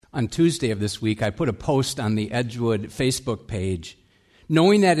On Tuesday of this week, I put a post on the Edgewood Facebook page.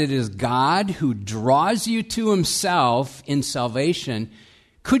 Knowing that it is God who draws you to himself in salvation,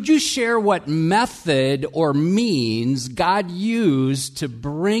 could you share what method or means God used to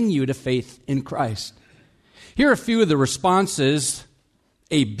bring you to faith in Christ? Here are a few of the responses.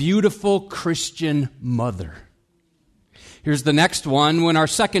 A beautiful Christian mother. Here's the next one. When our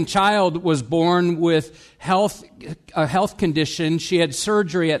second child was born with a health condition, she had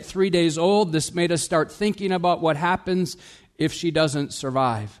surgery at 3 days old. This made us start thinking about what happens if she doesn't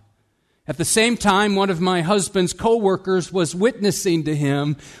survive. At the same time, one of my husband's co-workers was witnessing to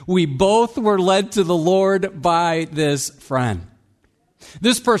him. We both were led to the Lord by this friend.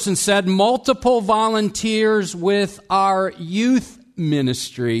 This person said, multiple volunteers with our youth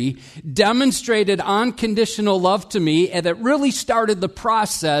ministry demonstrated unconditional love to me, and it really started the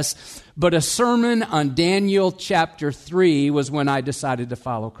process. But a sermon on Daniel chapter 3 was when I decided to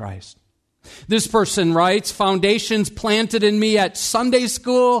follow Christ. This person writes, foundations planted in me at Sunday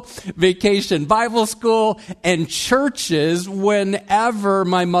school, vacation Bible school, and churches whenever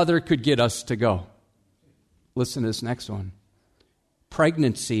my mother could get us to go. Listen to this next one.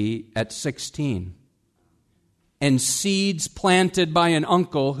 Pregnancy at 16. And seeds planted by an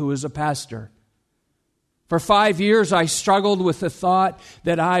uncle who is a pastor. For 5 years, I struggled with the thought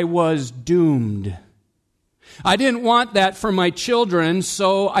that I was doomed. I didn't want that for my children,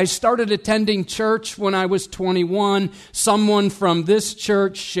 so I started attending church when I was 21. Someone from this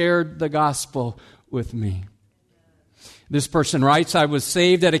church shared the gospel with me. This person writes, I was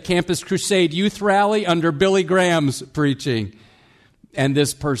saved at a Campus Crusade youth rally under Billy Graham's preaching. And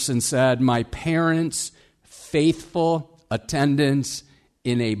this person said, my parents' faithful attendance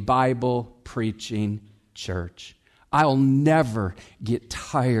in a Bible preaching church. I'll never get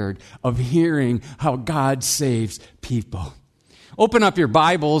tired of hearing how God saves people. Open up your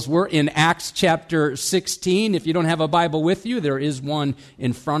Bibles. We're in Acts chapter 16. If you don't have a Bible with you, there is one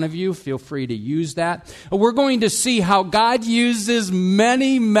in front of you. Feel free to use that. We're going to see how God uses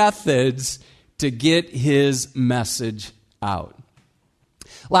many methods to get his message out.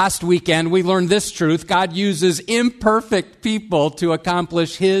 Last weekend, we learned this truth. God uses imperfect people to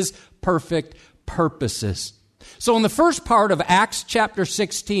accomplish his perfect purposes. So in the first part of Acts chapter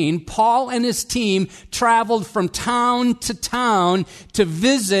 16, Paul and his team traveled from town to town to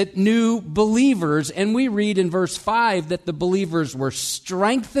visit new believers. And we read in verse 5 that the believers were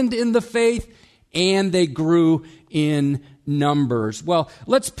strengthened in the faith and they grew in numbers. Well,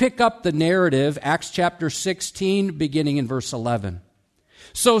 let's pick up the narrative, Acts chapter 16, beginning in verse 11.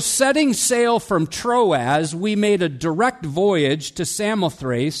 So setting sail from Troas, we made a direct voyage to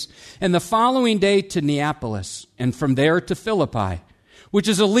Samothrace, and the following day to Neapolis, and from there to Philippi, which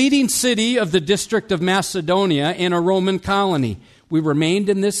is a leading city of the district of Macedonia and a Roman colony. We remained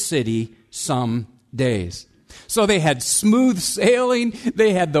in this city some days. So they had smooth sailing,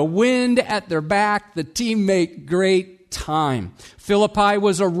 they had the wind at their back, the team made great time. Philippi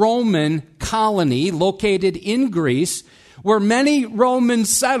was a Roman colony located in Greece, where many Romans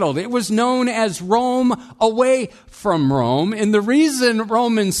settled. It was known as Rome away from Rome. And the reason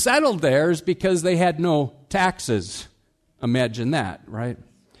Romans settled there is because they had no taxes. Imagine that, right?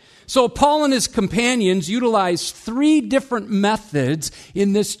 So Paul and his companions utilized 3 different methods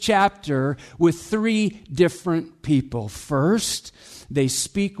in this chapter with 3 different people. First, they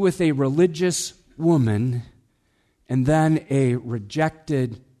speak with a religious woman, and then a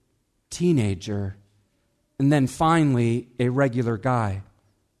rejected teenager, and then finally, a regular guy.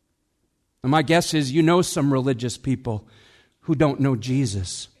 And my guess is you know some religious people who don't know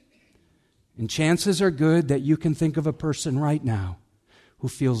Jesus. And chances are good that you can think of a person right now who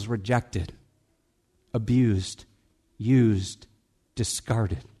feels rejected, abused, used,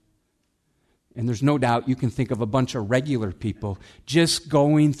 discarded. And there's no doubt you can think of a bunch of regular people just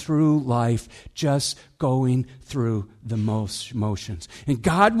going through life, just going through the motions. And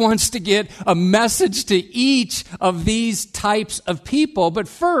God wants to get a message to each of these types of people. But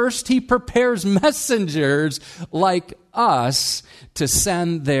first, he prepares messengers like us to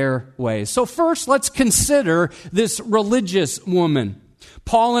send their way. So first, let's consider this religious woman.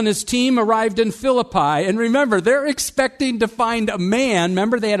 Paul and his team arrived in Philippi, and remember, they're expecting to find a man.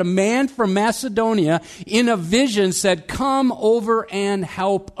 Remember, they had a man from Macedonia in a vision said, come over and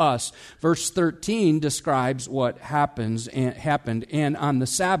help us. Verse 13 describes what happened. And on the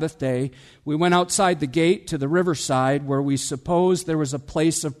Sabbath day, we went outside the gate to the riverside where we supposed there was a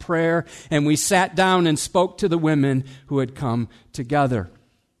place of prayer, and we sat down and spoke to the women who had come together.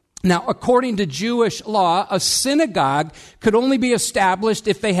 Now, according to Jewish law, a synagogue could only be established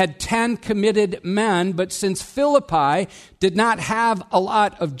if they had 10 committed men, but since Philippi did not have a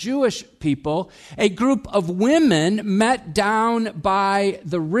lot of Jewish people, a group of women met down by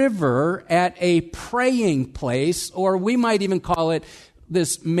the river at a praying place, or we might even call it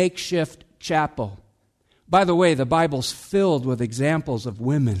this makeshift chapel. By the way, the Bible's filled with examples of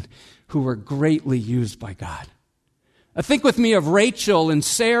women who were greatly used by God. Think with me of Rachel and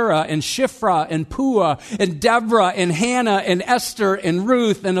Sarah and Shiphrah and Puah and Deborah and Hannah and Esther and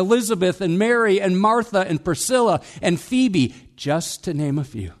Ruth and Elizabeth and Mary and Martha and Priscilla and Phoebe, just to name a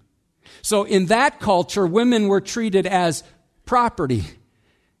few. So in that culture, women were treated as property,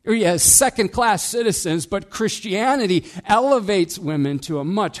 or as second-class citizens, but Christianity elevates women to a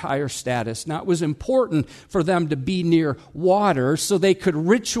much higher status. Now, it was important for them to be near water so they could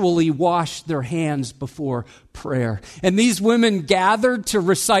ritually wash their hands before prayer. And these women gathered to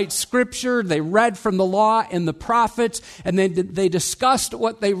recite Scripture. They read from the law and the prophets, and they discussed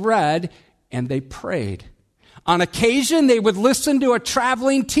what they read, and they prayed. On occasion, they would listen to a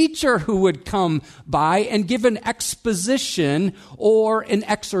traveling teacher who would come by and give an exposition or an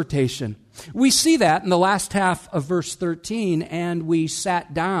exhortation. We see that in the last half of verse 13, and we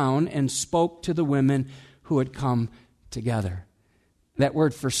sat down and spoke to the women who had come together. That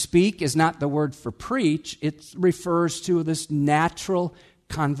word for speak is not the word for preach. It refers to this natural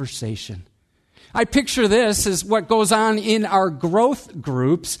conversation. I picture this as what goes on in our growth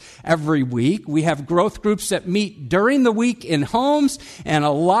groups every week. We have growth groups that meet during the week in homes, and a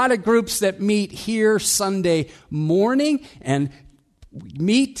lot of groups that meet here Sunday morning and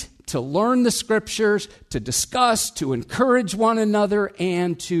meet to learn the Scriptures, to discuss, to encourage one another,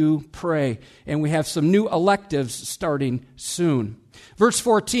 and to pray. And we have some new electives starting soon. Verse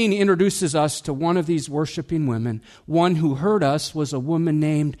 14 introduces us to one of these worshiping women. One who heard us was a woman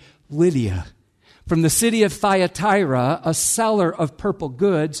named Lydia, from the city of Thyatira, a seller of purple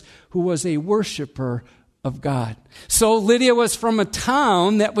goods, who was a worshiper of God. So Lydia was from a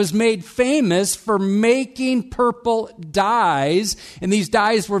town that was made famous for making purple dyes, and these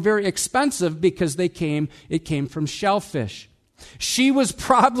dyes were very expensive because it came from shellfish. She was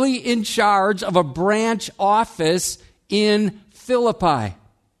probably in charge of a branch office in Philippi.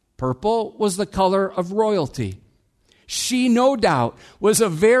 Purple was the color of royalty. She, no doubt, was a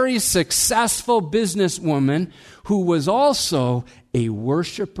very successful businesswoman who was also a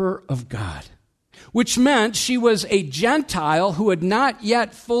worshiper of God, which meant she was a Gentile who had not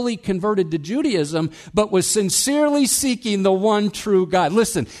yet fully converted to Judaism, but was sincerely seeking the one true God.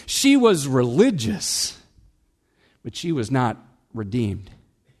 Listen, she was religious, but she was not redeemed.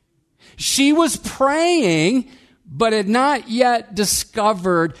 She was praying, but had not yet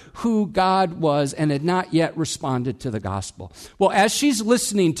discovered who God was and had not yet responded to the gospel. Well, as she's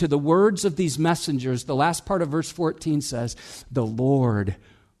listening to the words of these messengers, the last part of verse 14 says, the Lord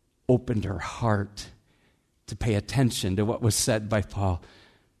opened her heart to pay attention to what was said by Paul.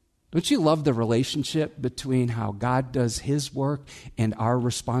 Don't you love the relationship between how God does his work and our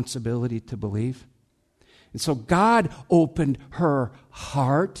responsibility to believe? And so God opened her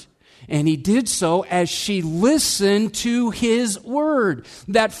heart, and he did so as she listened to his word.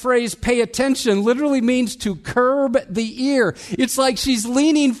 That phrase, pay attention, literally means to curb the ear. It's like she's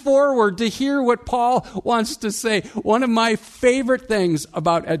leaning forward to hear what Paul wants to say. One of my favorite things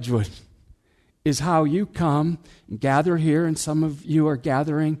about Edgewood is how you come and gather here, and some of you are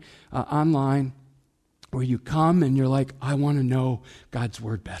gathering online, where you come and you're like, I want to know God's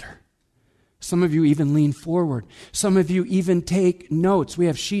word better. Some of you even lean forward. Some of you even take notes. We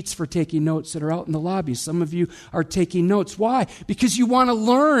have sheets for taking notes that are out in the lobby. Some of you are taking notes. Why? Because you want to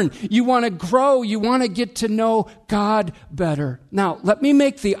learn. You want to grow. You want to get to know God better. Now, let me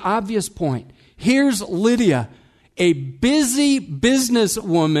make the obvious point. Here's Lydia, a busy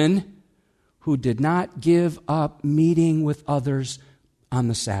businesswoman who did not give up meeting with others on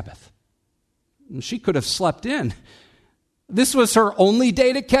the Sabbath. She could have slept in. This was her only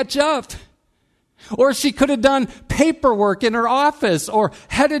day to catch up. Or she could have done paperwork in her office or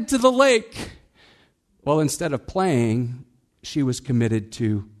headed to the lake. Well, instead of playing, she was committed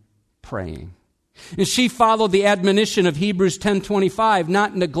to praying. And she followed the admonition of Hebrews 10:25,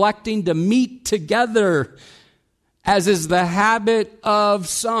 not neglecting to meet together, as is the habit of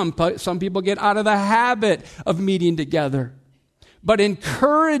some. Some people get out of the habit of meeting together, but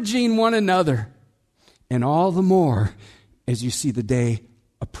encouraging one another, and all the more as you see the day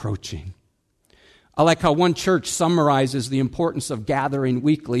approaching. I like how one church summarizes the importance of gathering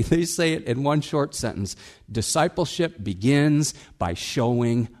weekly. They say it in one short sentence: discipleship begins by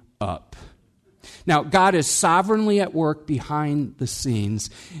showing up. Now, God is sovereignly at work behind the scenes.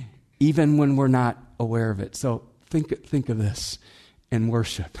 even when we're not aware of it. So think of this in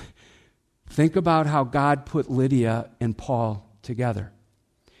worship. Think about how God put Lydia and Paul together.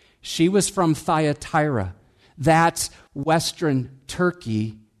 She was from Thyatira. That's western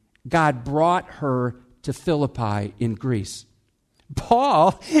Turkey. God brought her to Philippi in Greece.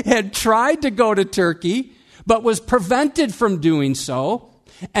 Paul had tried to go to Turkey, but was prevented from doing so,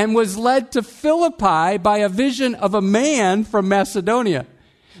 and was led to Philippi by a vision of a man from Macedonia.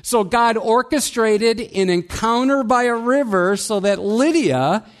 So God orchestrated an encounter by a river so that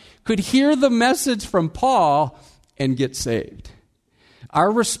Lydia could hear the message from Paul and get saved.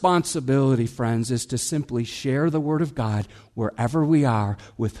 Our responsibility, friends, is to simply share the Word of God wherever we are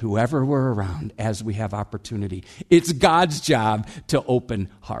with whoever we're around as we have opportunity. It's God's job to open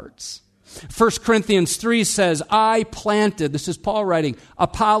hearts. 1 Corinthians 3 says, I planted, this is Paul writing,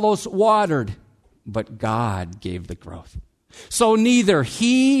 Apollos watered, but God gave the growth. So neither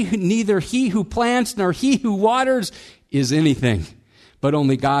he who plants nor he who waters is anything, but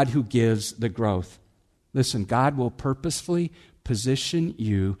only God who gives the growth. Listen, God will purposefully position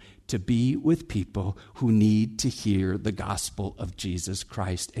you to be with people who need to hear the gospel of Jesus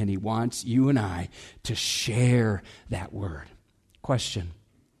Christ, and He wants you and I to share that word. Question: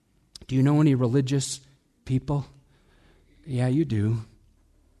 do you know any religious people? Yeah, you do.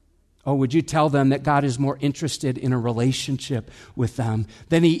 Oh, would you tell them that God is more interested in a relationship with them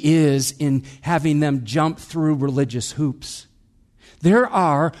than He is in having them jump through religious hoops? There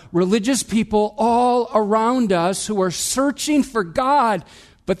are religious people all around us who are searching for God,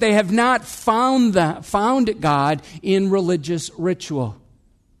 but they have not found God in religious ritual.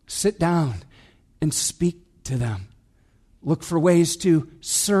 Sit down and speak to them. Look for ways to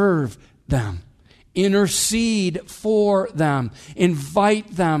serve them. Intercede for them.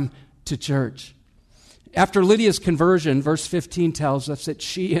 Invite them to church. After Lydia's conversion, verse 15 tells us that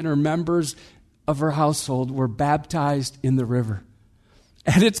she and her members of her household were baptized in the river.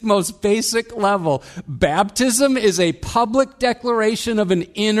 At its most basic level, baptism is a public declaration of an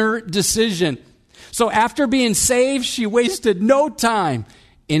inner decision. So after being saved, she wasted no time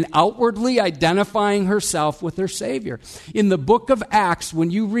in outwardly identifying herself with her Savior. In the book of Acts,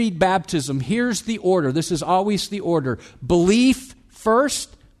 when you read baptism, here's the order. This is always the order. Belief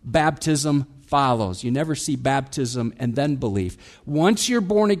first, baptism follows. You never see baptism and then belief. Once you're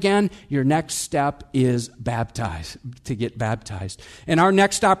born again, your next step is to get baptized. And our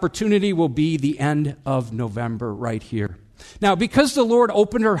next opportunity will be the end of November right here. Now, because the Lord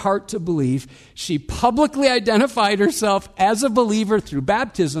opened her heart to believe, she publicly identified herself as a believer through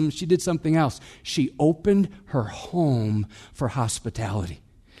baptism. She did something else. She opened her home for hospitality.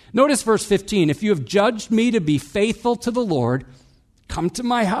 Notice verse 15. If you have judged me to be faithful to the Lord, come to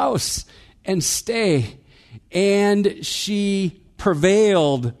my house and stay. And she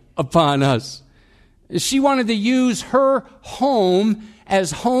prevailed upon us. She wanted to use her home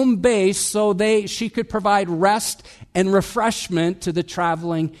as home base so she could provide rest and refreshment to the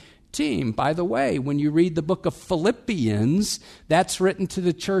traveling team. By the way, when you read the book of Philippians, that's written to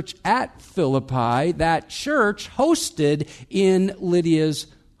the church at Philippi. That church hosted in Lydia's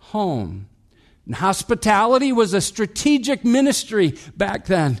home. And hospitality was a strategic ministry back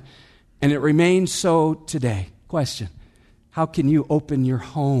then, and it remains so today. Question: how can you open your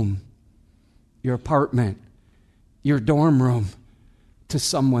home, your apartment, your dorm room to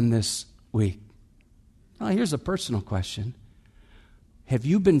someone this week? Well, here's a personal question. Have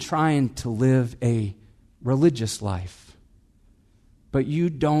you been trying to live a religious life, but you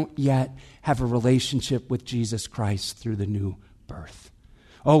don't yet have a relationship with Jesus Christ through the new birth?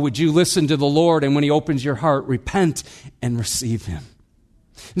 Oh, would you listen to the Lord, and when He opens your heart, repent and receive Him?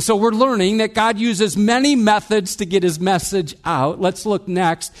 And so we're learning that God uses many methods to get His message out. Let's look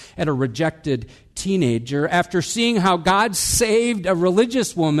next at a rejected teenager. After seeing how God saved a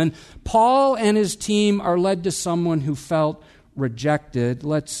religious woman, Paul and his team are led to someone who felt rejected.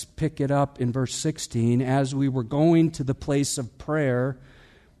 Let's pick it up in verse 16. As we were going to the place of prayer,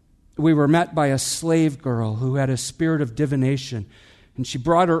 we were met by a slave girl who had a spirit of divination, and she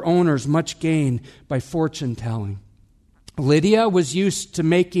brought her owners much gain by fortune telling. Lydia was used to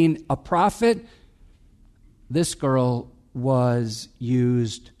making a profit. This girl was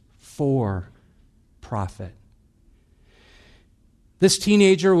used for profit. This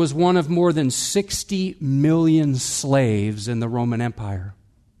teenager was one of more than 60 million slaves in the Roman Empire.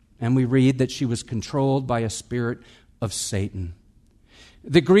 And we read that she was controlled by a spirit of Satan.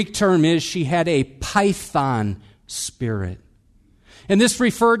 The Greek term is she had a python spirit. And this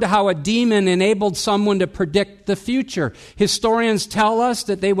referred to how a demon enabled someone to predict the future. Historians tell us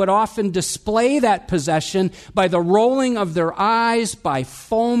that they would often display that possession by the rolling of their eyes, by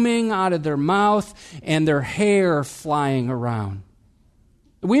foaming out of their mouth, and their hair flying around.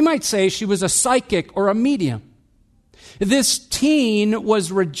 We might say she was a psychic or a medium. This teen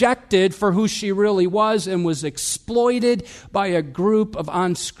was rejected for who she really was and was exploited by a group of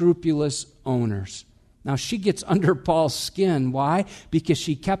unscrupulous owners. Now, she gets under Paul's skin. Why? Because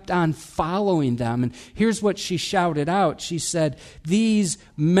she kept on following them. And here's what she shouted out. She said, "These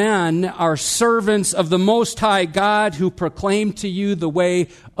men are servants of the Most High God who proclaim to you the way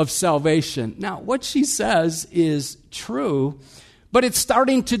of salvation." Now, what she says is true, but it's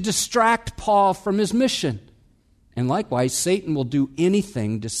starting to distract Paul from his mission. And likewise, Satan will do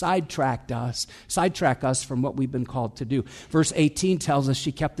anything to sidetrack us from what we've been called to do. Verse 18 tells us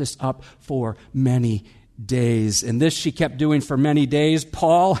she kept this up for many days. And this she kept doing for many days.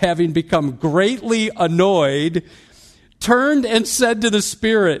 Paul, having become greatly annoyed, turned and said to the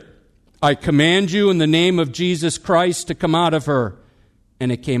Spirit, "I command you in the name of Jesus Christ to come out of her."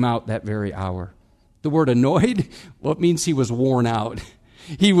 And it came out that very hour. The word annoyed, well, it means he was worn out.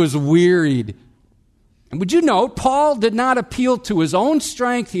 He was wearied. And would you note, Paul did not appeal to his own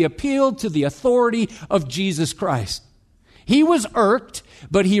strength. He appealed to the authority of Jesus Christ. He was irked,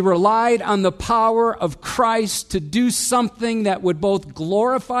 but he relied on the power of Christ to do something that would both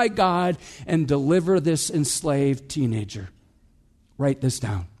glorify God and deliver this enslaved teenager. Write this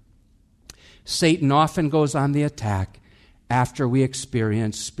down. Satan often goes on the attack after we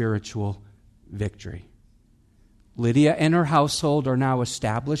experience spiritual victory. Lydia and her household are now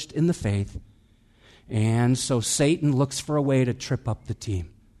established in the faith. And so Satan looks for a way to trip up the team.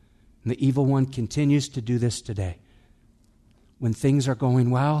 And the evil one continues to do this today. When things are going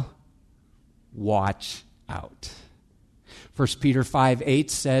well, watch out. 1 Peter 5:8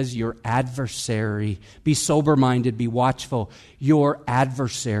 says, "Your adversary," be sober-minded, be watchful. "Your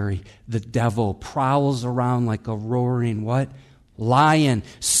adversary, the devil, prowls around like a roaring" what? "Lion,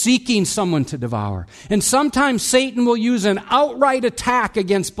 seeking someone to devour." And sometimes Satan will use an outright attack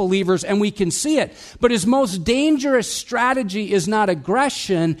against believers, and we can see it. But his most dangerous strategy is not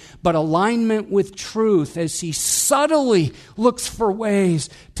aggression, but alignment with truth, as he subtly looks for ways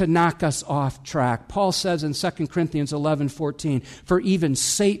to knock us off track. Paul says in 2 Corinthians 11:14, "For even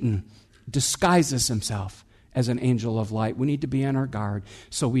Satan disguises himself as an angel of light." We need to be on our guard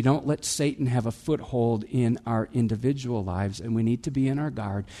so we don't let Satan have a foothold in our individual lives, and we need to be on our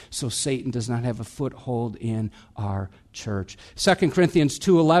guard so Satan does not have a foothold in our church. 2 Corinthians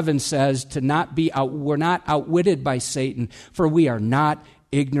 2:11 says we're not outwitted by Satan, for we are not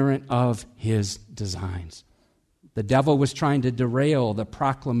ignorant of his designs. The devil was trying to derail the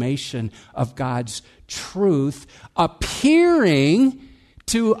proclamation of God's truth, appearing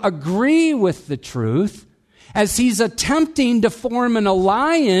to agree with the truth, as he's attempting to form an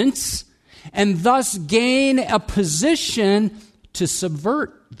alliance and thus gain a position to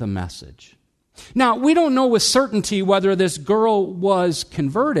subvert the message. Now, we don't know with certainty whether this girl was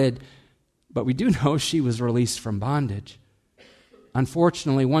converted, but we do know she was released from bondage.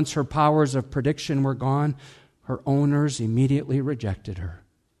 Unfortunately, once her powers of prediction were gone, her owners immediately rejected her.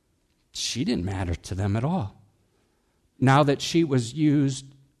 She didn't matter to them at all. Now that she was used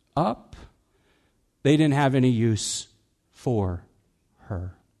up, they didn't have any use for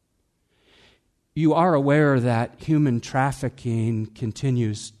her. You are aware that human trafficking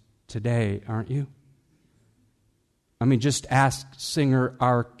continues today, aren't you? I mean, just ask singer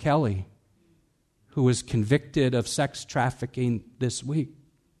R. Kelly, who was convicted of sex trafficking this week.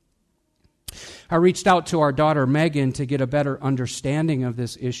 I reached out to our daughter Megan to get a better understanding of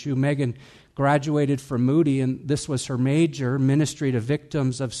this issue. Megan graduated from Moody, and this was her major, ministry to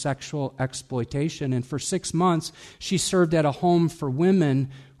victims of sexual exploitation. And for 6 months, she served at a home for women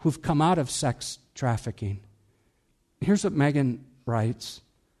who've come out of sex trafficking. Here's what Megan writes.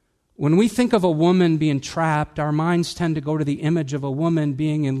 When we think of a woman being trapped, our minds tend to go to the image of a woman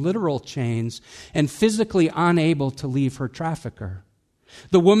being in literal chains and physically unable to leave her trafficker.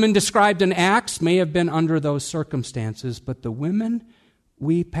 The woman described in Acts may have been under those circumstances, but the women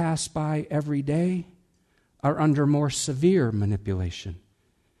we pass by every day are under more severe manipulation.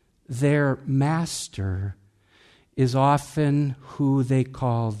 Their master is often who they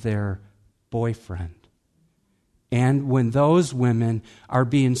call their boyfriend. And when those women are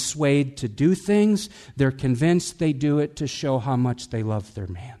being swayed to do things, they're convinced they do it to show how much they love their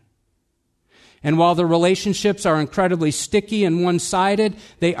man. And while the relationships are incredibly sticky and one-sided,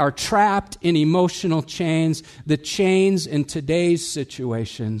 they are trapped in emotional chains. The chains in today's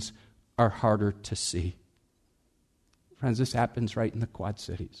situations are harder to see. Friends, this happens right in the Quad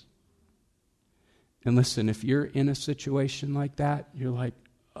Cities. And listen, if you're in a situation like that, you're like,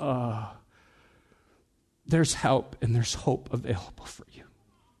 there's help and there's hope available for you.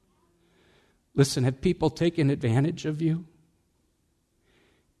 Listen, have people taken advantage of you?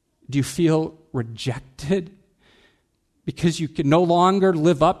 Do you feel rejected because you can no longer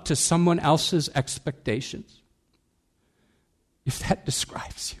live up to someone else's expectations? If that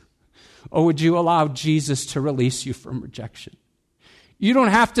describes you, or would you allow Jesus to release you from rejection? You don't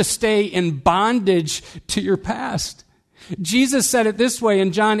have to stay in bondage to your past. Jesus said it this way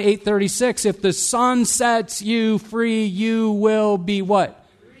in John 8:36, if the Son sets you free, you will be what?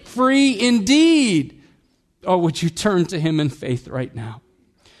 Free indeed. Oh, would you turn to him in faith right now?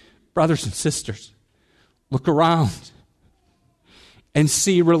 Brothers and sisters, look around and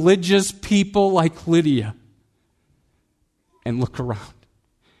see religious people like Lydia. And look around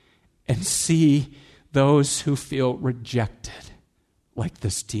and see those who feel rejected like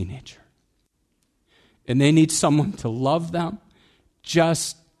this teenager. And they need someone to love them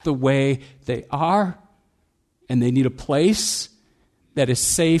just the way they are. And they need a place that is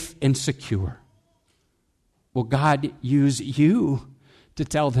safe and secure. Will God use you to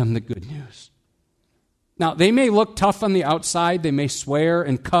tell them the good news? Now, they may look tough on the outside. They may swear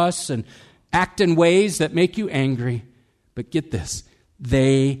and cuss and act in ways that make you angry. But get this,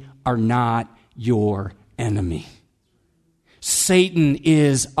 they are not your enemy. Satan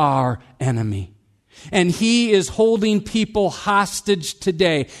is our enemy. And he is holding people hostage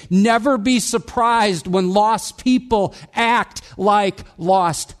today. Never be surprised when lost people act like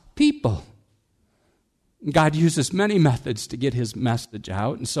lost people. God uses many methods to get his message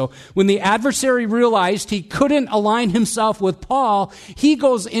out. And so when the adversary realized he couldn't align himself with Paul, he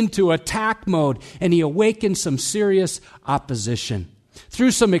goes into attack mode and he awakens some serious opposition.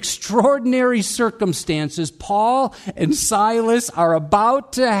 Through some extraordinary circumstances, Paul and Silas are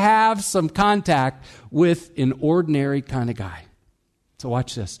about to have some contact with an ordinary kind of guy. So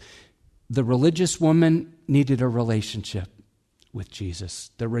watch this. The religious woman needed a relationship with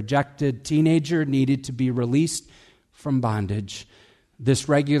Jesus. The rejected teenager needed to be released from bondage. This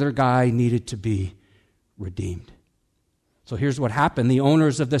regular guy needed to be redeemed. So here's what happened. The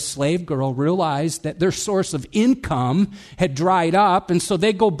owners of the slave girl realized that their source of income had dried up, and so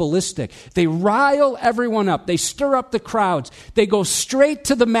they go ballistic. They rile everyone up. They stir up the crowds. They go straight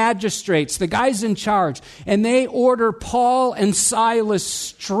to the magistrates, the guys in charge, and they order Paul and Silas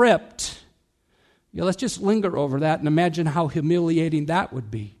stripped. Yeah, let's just linger over that and imagine how humiliating that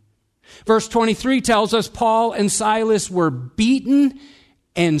would be. Verse 23 tells us Paul and Silas were beaten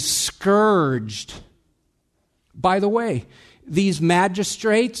and scourged. By the way, these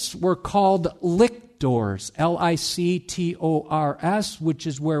magistrates were called lictors, Lictors, which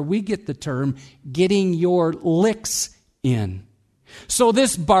is where we get the term getting your licks in. So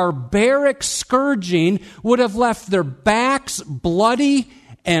this barbaric scourging would have left their backs bloody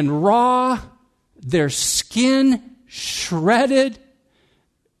and raw, their skin shredded,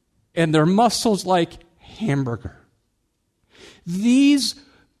 and their muscles like hamburger. These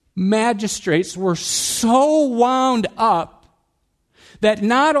magistrates were so wound up that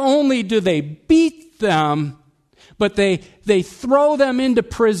not only do they beat them, but they throw them into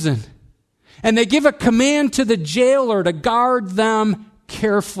prison. And they give a command to the jailer to guard them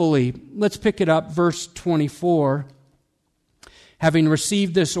carefully. Let's pick it up, verse 24. Having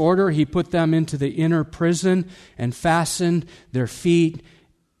received this order, he put them into the inner prison and fastened their feet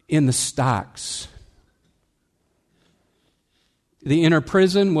in the stocks. The inner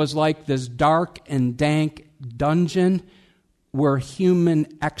prison was like this dark and dank dungeon where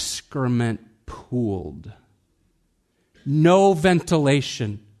human excrement pooled. No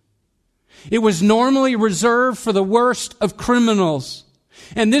ventilation. It was normally reserved for the worst of criminals.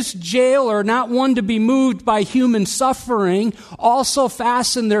 And this jailer, not one to be moved by human suffering, also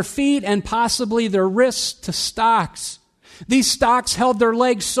fastened their feet and possibly their wrists to stocks. These stocks held their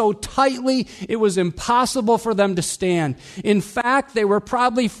legs so tightly it was impossible for them to stand. In fact, they were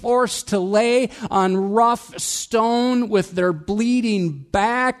probably forced to lay on rough stone with their bleeding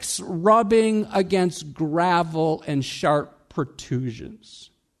backs rubbing against gravel and sharp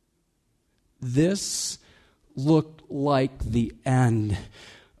protrusions. This looked like the end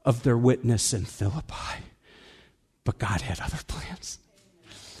of their witness in Philippi. But God had other plans.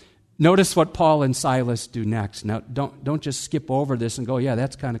 Notice what Paul and Silas do next. Now, don't just skip over this and go, yeah,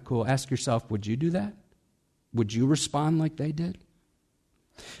 that's kind of cool. Ask yourself, would you do that? Would you respond like they did?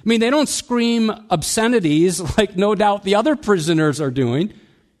 I mean, they don't scream obscenities like no doubt the other prisoners are doing.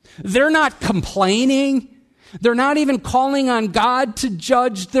 They're not complaining. They're not even calling on God to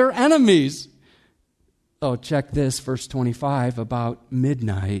judge their enemies. Oh, check this, verse 25, about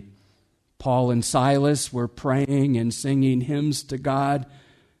midnight. Paul and Silas were praying and singing hymns to God,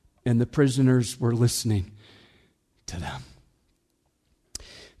 and the prisoners were listening to them.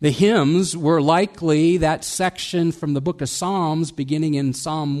 The hymns were likely that section from the book of Psalms beginning in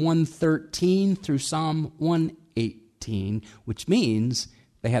Psalm 113 through Psalm 118, which means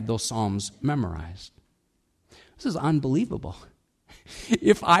they had those psalms memorized. This is unbelievable.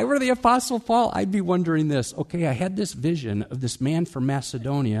 If I were the Apostle Paul, I'd be wondering this. Okay, I had this vision of this man from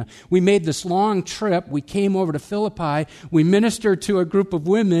Macedonia. We made this long trip. We came over to Philippi. We ministered to a group of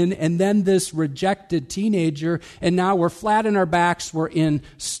women, and then this rejected teenager, and now we're flat on our backs. We're in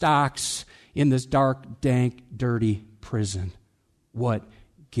stocks in this dark, dank, dirty prison. What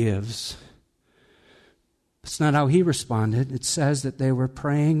gives? That's not how he responded. It says that they were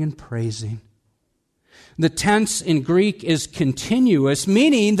praying and praising. The tense in Greek is continuous,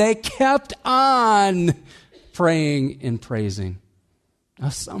 meaning they kept on praying and praising. Now,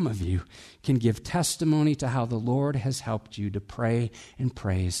 some of you can give testimony to how the Lord has helped you to pray and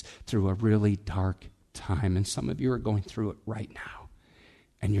praise through a really dark time. And some of you are going through it right now,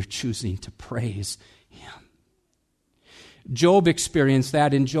 and you're choosing to praise Him. Job experienced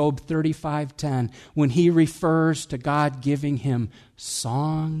that in Job 35:10 when he refers to God giving him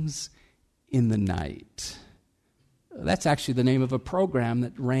songs in the night. That's actually the name of a program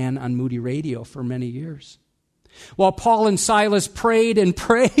that ran on Moody Radio for many years. While Paul and Silas prayed and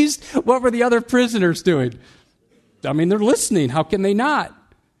praised, what were the other prisoners doing? I mean, they're listening. How can they not?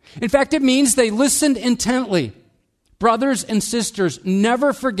 In fact, it means they listened intently. Brothers and sisters,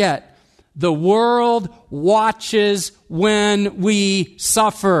 never forget, the world watches when we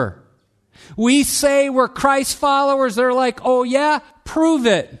suffer. We say we're Christ followers. They're like, oh yeah, prove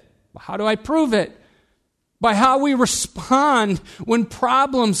it. How do I prove it? By how we respond when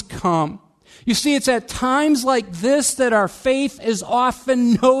problems come. You see, it's at times like this that our faith is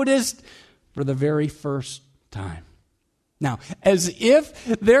often noticed for the very first time. Now, as if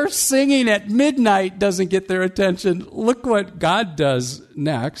their singing at midnight doesn't get their attention, look what God does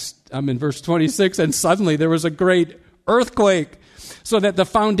next. I'm in verse 26, and suddenly there was a great earthquake, so that the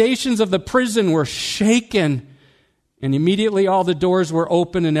foundations of the prison were shaken. And immediately all the doors were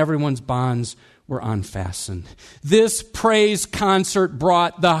open and everyone's bonds were unfastened. This praise concert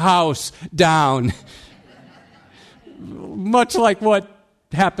brought the house down. Much like what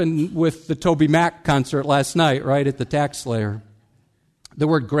happened with the Toby Mac concert last night, right, at the Tax Slayer. The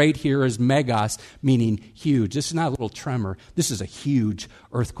word great here is megas, meaning huge. This is not a little tremor. This is a huge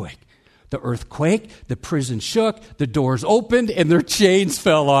earthquake. The earthquake, the prison shook, the doors opened, and their chains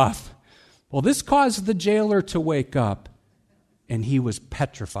fell off. Well, this caused the jailer to wake up, and he was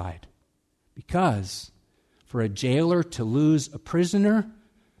petrified. Because for a jailer to lose a prisoner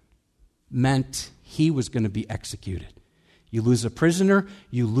meant he was going to be executed. You lose a prisoner,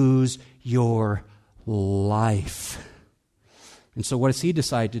 you lose your life. And so what does he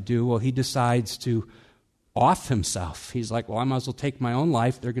decide to do? Well, he decides to off himself. He's like, well, I might as well take my own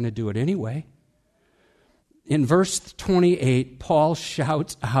life. They're going to do it anyway. In verse 28, Paul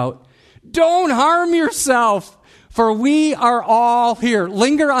shouts out, don't harm yourself, for we are all here.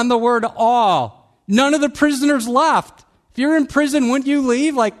 Linger on the word all. None of the prisoners left. If you're in prison, wouldn't you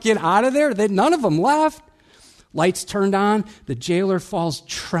leave? Like, get out of there? None of them left. Lights turned on. The jailer falls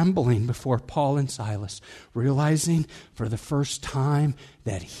trembling before Paul and Silas, realizing for the first time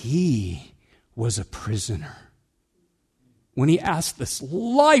that he was a prisoner. When he asked this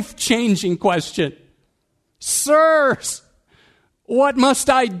life-changing question, sirs, what must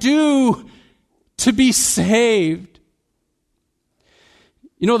I do to be saved?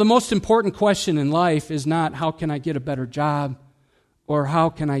 You know, the most important question in life is not how can I get a better job, or how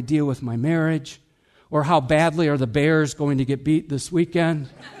can I deal with my marriage, or how badly are the Bears going to get beat this weekend.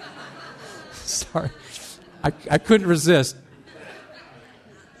 Sorry, I couldn't resist.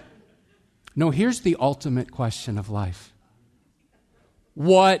 No, here's the ultimate question of life.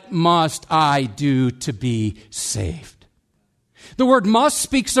 What must I do to be saved? The word must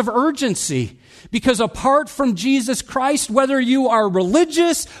speaks of urgency, because apart from Jesus Christ, whether you are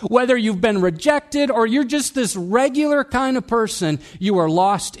religious, whether you've been rejected, or you're just this regular kind of person, you are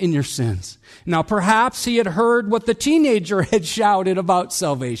lost in your sins. Now, perhaps he had heard what the teenager had shouted about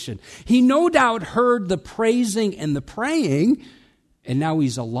salvation. He no doubt heard the praising and the praying, and now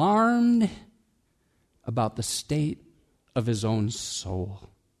he's alarmed about the state of his own soul.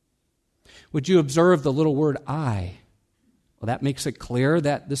 Would you observe the little word I? Well, that makes it clear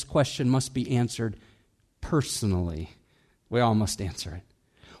that this question must be answered personally. We all must answer it.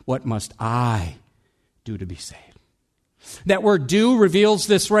 What must I do to be saved? That word do reveals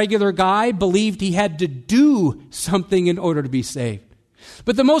this regular guy believed he had to do something in order to be saved.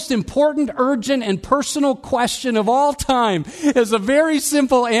 But the most important, urgent, and personal question of all time is a very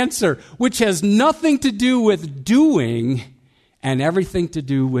simple answer, which has nothing to do with doing and everything to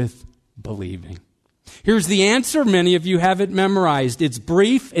do with believing. Here's the answer. Many of you have it memorized. It's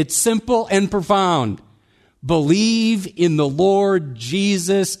brief, it's simple, and profound. Believe in the Lord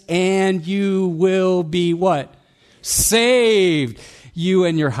Jesus and you will be what? Saved, you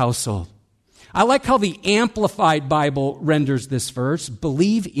and your household. I like how the Amplified Bible renders this verse.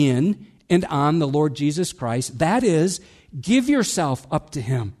 Believe in and on the Lord Jesus Christ. That is, give yourself up to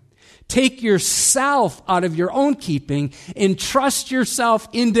Him. Take yourself out of your own keeping and trust yourself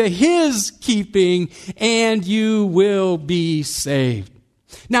into His keeping, and you will be saved.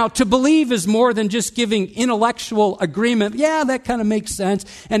 Now, to believe is more than just giving intellectual agreement. Yeah, that kind of makes sense.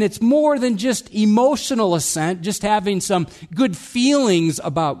 And it's more than just emotional assent, just having some good feelings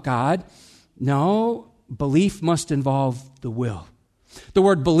about God. No, belief must involve the will. The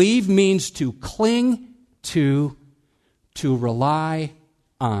word believe means to cling to rely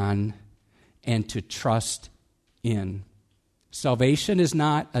on, and to trust in. Salvation is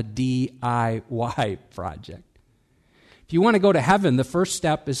not a DIY project. If you want to go to heaven, the first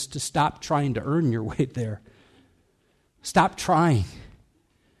step is to stop trying to earn your way there. Stop trying.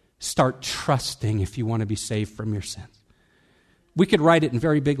 Start trusting if you want to be saved from your sins. We could write it in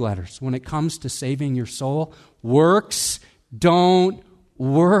very big letters. When it comes to saving your soul, works don't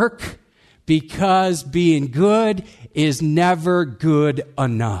work, because being good is never good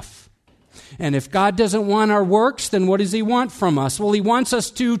enough. And if God doesn't want our works, then what does He want from us? Well, He wants us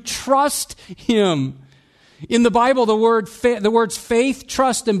to trust Him. In the Bible, the words faith,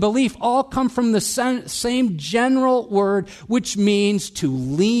 trust, and belief all come from the same general word, which means to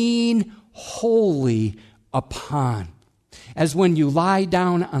lean wholly upon. As when you lie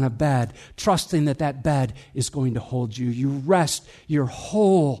down on a bed, trusting that that bed is going to hold you. You rest your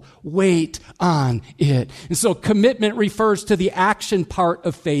whole weight on it. And so commitment refers to the action part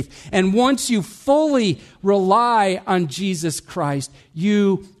of faith. And once you fully rely on Jesus Christ,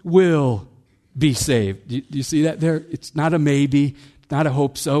 you will be saved. Do you see that there? It's not a maybe. It's not a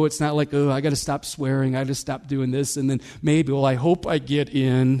hope so. It's not like, I got to stop swearing. I got to stop doing this. And then maybe, I hope I get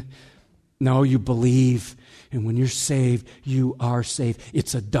in. No, you believe. And when you're saved, you are saved.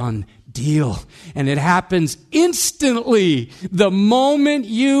 It's a done deal. And it happens instantly the moment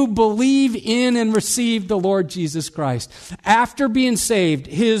you believe in and receive the Lord Jesus Christ. After being saved,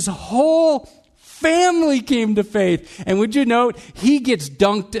 His whole family came to faith. And would you note, he gets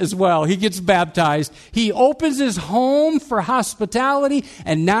dunked as well. He gets baptized. He opens his home for hospitality.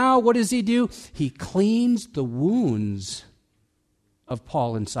 And now what does he do? He cleans the wounds of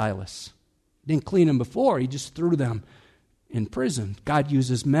Paul and Silas. Didn't clean them before. He just threw them in prison. God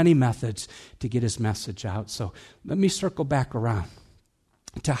uses many methods to get His message out. So let me circle back around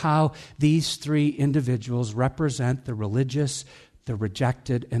to how these three individuals represent the religious, the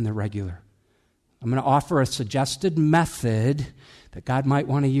rejected, and the regular. I'm going to offer a suggested method that God might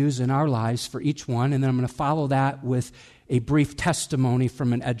want to use in our lives for each one, and then I'm going to follow that with a brief testimony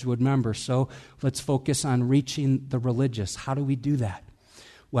from an Edgewood member. So let's focus on reaching the religious. How do we do that?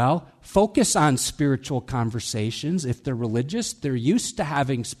 Well, focus on spiritual conversations. If they're religious, they're used to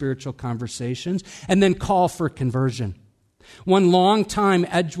having spiritual conversations, and then call for conversion. One longtime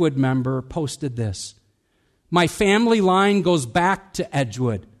Edgewood member posted this: "My family line goes back to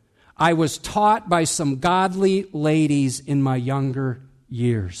Edgewood. I was taught by some godly ladies in my younger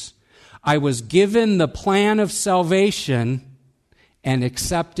years. I was given the plan of salvation and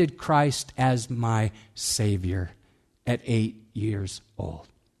accepted Christ as my Savior at 8 years old."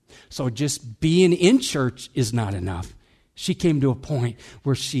 So just being in church is not enough. She came to a point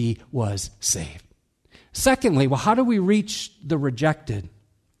where she was saved. Secondly, how do we reach the rejected?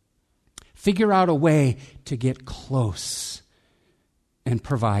 Figure out a way to get close and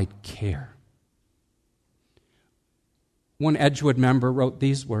provide care. One Edgewood member wrote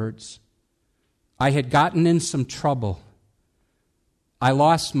these words: "I had gotten in some trouble. I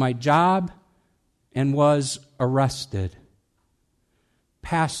lost my job and was arrested.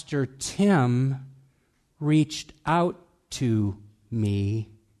 Pastor Tim reached out to me.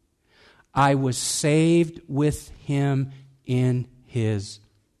 I was saved with him in his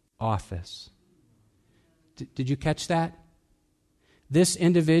office." Did you catch that? This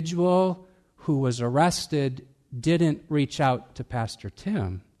individual who was arrested didn't reach out to Pastor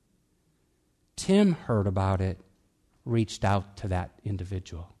Tim. Tim heard about it, reached out to that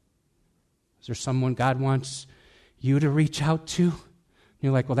individual. Is there someone God wants you to reach out to?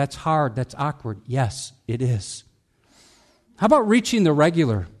 You're like, well, that's hard, that's awkward. Yes, it is. How about reaching the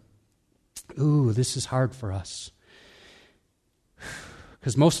regular? Ooh, this is hard for us.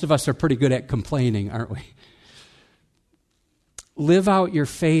 Because most of us are pretty good at complaining, aren't we? Live out your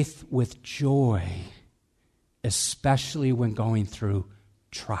faith with joy, especially when going through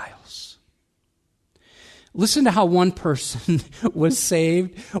trials. Listen to how one person was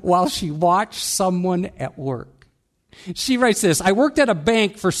saved while she watched someone at work. She writes this, I worked at a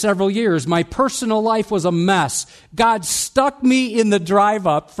bank for several years. My personal life was a mess. God stuck me in the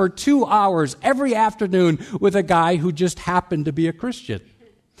drive-up for 2 hours every afternoon with a guy who just happened to be a Christian.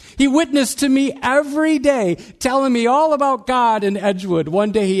 He witnessed to me every day, telling me all about God in Edgewood.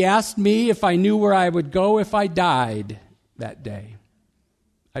 One day he asked me if I knew where I would go if I died that day.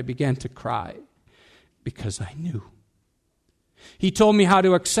 I began to cry because I knew. He told me how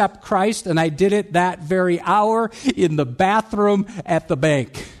to accept Christ, and I did it that very hour in the bathroom at the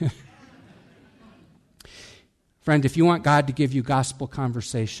bank. Friend, if you want God to give you gospel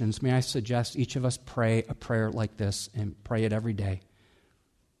conversations, may I suggest each of us pray a prayer like this and pray it every day.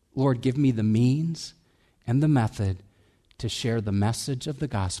 Lord, give me the means and the method to share the message of the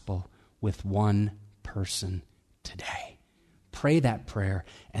gospel with one person today. Pray that prayer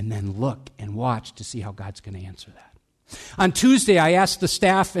and then look and watch to see how God's going to answer that. On Tuesday, I asked the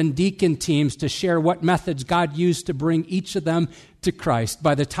staff and deacon teams to share what methods God used to bring each of them to Christ.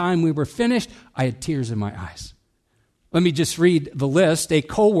 By the time we were finished, I had tears in my eyes. Let me just read the list. A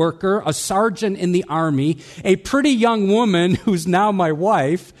co-worker, a sergeant in the Army, a pretty young woman who's now my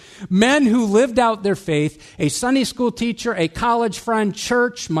wife, men who lived out their faith, a Sunday school teacher, a college friend,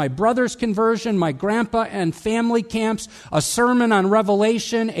 church, my brother's conversion, my grandpa and family camps, a sermon on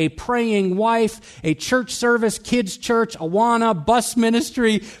Revelation, a praying wife, a church service, kids church, Awana, bus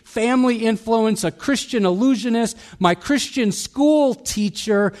ministry, family influence, a Christian illusionist, my Christian school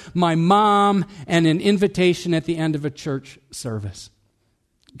teacher, my mom, and an invitation at the end of a church service.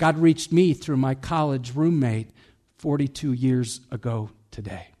 God reached me through my college roommate 42 years ago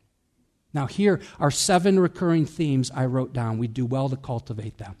today. Now here are 7 recurring themes I wrote down. We do well to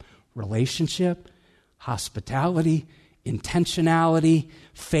cultivate them. Relationship, hospitality, intentionality,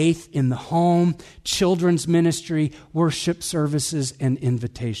 faith in the home, children's ministry, worship services, and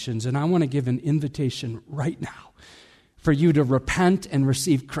invitations. And I want to give an invitation right now for you to repent and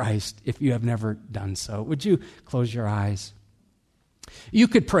receive Christ if you have never done so. Would you close your eyes? You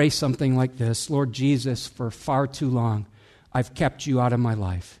could pray something like this: Lord Jesus, for far too long, I've kept you out of my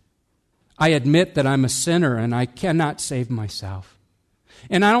life. I admit that I'm a sinner and I cannot save myself.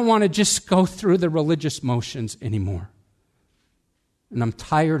 And I don't want to just go through the religious motions anymore. And I'm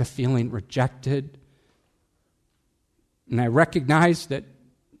tired of feeling rejected. And I recognize that,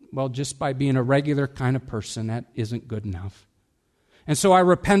 well, just by being a regular kind of person, that isn't good enough. And so I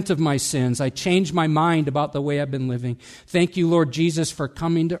repent of my sins. I change my mind about the way I've been living. Thank you, Lord Jesus, for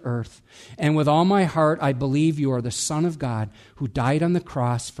coming to earth. And with all my heart, I believe you are the Son of God who died on the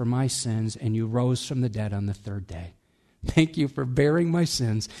cross for my sins, and you rose from the dead on the 3rd day. Thank you for bearing my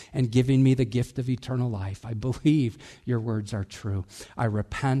sins and giving me the gift of eternal life. I believe your words are true. I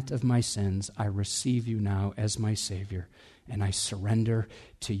repent of my sins. I receive you now as my Savior. And I surrender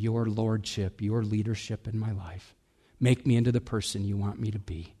to your lordship, your leadership in my life. Make me into the person you want me to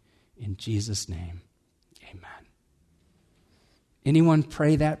be. In Jesus' name, amen. Anyone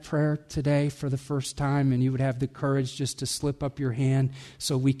pray that prayer today for the first time, and you would have the courage just to slip up your hand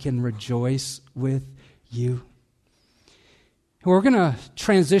so we can rejoice with you? We're going to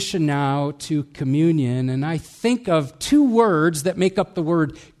transition now to communion, and I think of 2 words that make up the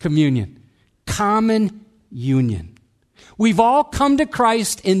word communion. Common union. We've all come to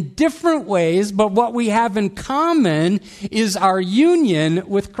Christ in different ways, but what we have in common is our union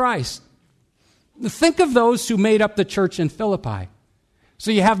with Christ. Think of those who made up the church in Philippi. So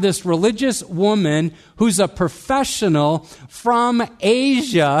you have this religious woman who's a professional from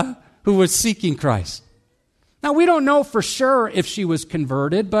Asia who was seeking Christ. Now, we don't know for sure if she was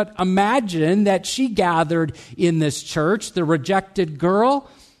converted, but imagine that she gathered in this church. The rejected girl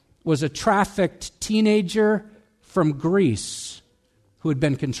was a trafficked teenager from Greece who had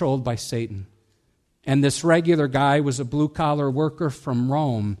been controlled by Satan. And this regular guy was a blue-collar worker from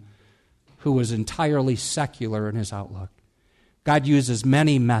Rome who was entirely secular in his outlook. God uses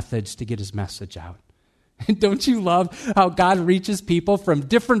many methods to get his message out. Don't you love how God reaches people from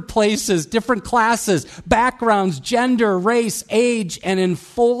different places, different classes, backgrounds, gender, race, age, and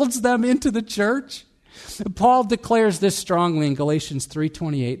enfolds them into the church? Paul declares this strongly in Galatians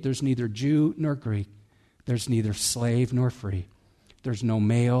 3:28. There's neither Jew nor Greek. There's neither slave nor free. There's no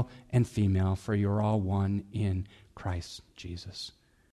male and female, for you're all one in Christ Jesus.